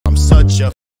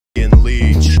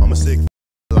Leech. I'm a sick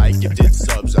like gifted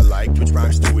subs. I like Twitch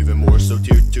Primes too, even more so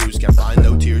tier 2s. Can't find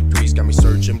no tier 3s, got me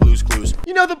searching Blue's Clues.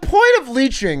 You know, the point of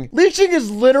leeching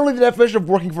is literally the definition of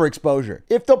working for exposure.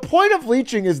 If the point of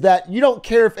leeching is that you don't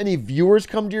care if any viewers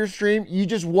come to your stream, you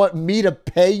just want me to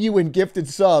pay you in gifted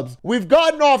subs, we've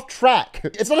gotten off track.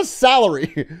 It's not a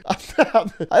salary.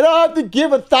 I don't have to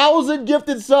give 1,000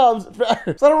 gifted subs.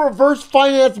 It's not a reverse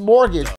finance mortgage.